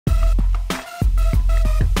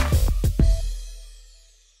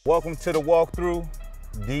Welcome to the walkthrough,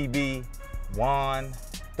 DB Juan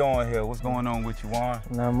Thornhill. What's going on with you, Juan?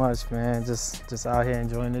 Not much, man. Just out here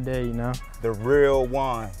enjoying the day, you know. The real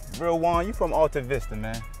Juan. Real Juan, you from Alta Vista,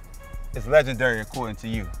 man. It's legendary according to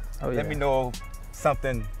you. Oh, yeah. Let me know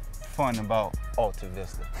something fun about Alta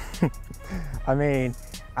Vista. I mean,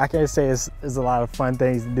 I can't say it's a lot of fun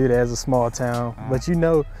things to do there as a small town, but you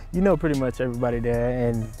know pretty much everybody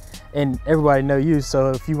there, and everybody know you.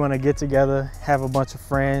 So if you want to get together, have a bunch of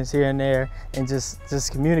friends here and there, and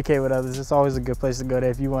just communicate with others, it's always a good place to go there.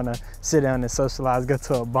 If you want to sit down and socialize, go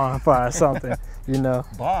to a bonfire or something, you know.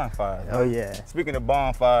 Bonfires. Oh yeah. Speaking of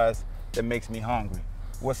bonfires, that makes me hungry.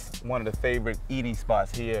 What's one of the favorite eating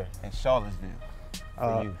spots here in Charlottesville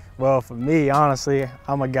for you? Well, for me, honestly,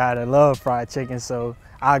 I'm a guy that loves fried chicken, so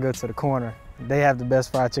I go to the corner. They have the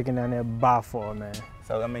best fried chicken down there by far, man.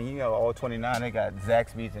 So, I mean, you know, all 29, they got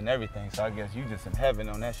Zaxby's and everything, so I guess you just in heaven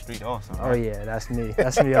on that street also, right? Oh yeah, that's me.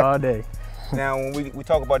 That's me all day. Now, when we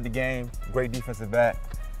talk about the game, great defensive back,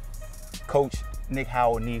 Coach Nick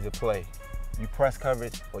Howard needs to play. You press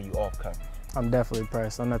coverage or you off coverage? I'm definitely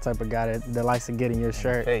pressed. I'm that type of guy that likes to get in your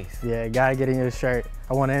shirt. Face. Yeah, gotta get in your shirt.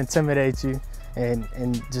 I want to intimidate you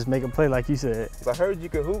and just make a play like you said. I heard you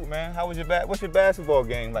could hoop, man. What's your basketball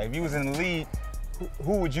game like? If you was in the league,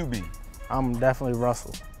 who would you be? I'm definitely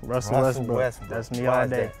Russell Westbrook. That's me all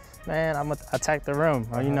day. Man, I'm gonna attack the rim.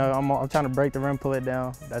 You know, I'm trying to break the rim, pull it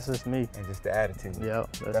down. That's just me. And just the attitude.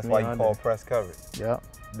 Yep. That's why you call press coverage. Yep.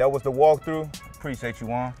 That was the walkthrough. Appreciate you,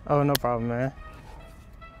 Juan. Oh, no problem, man.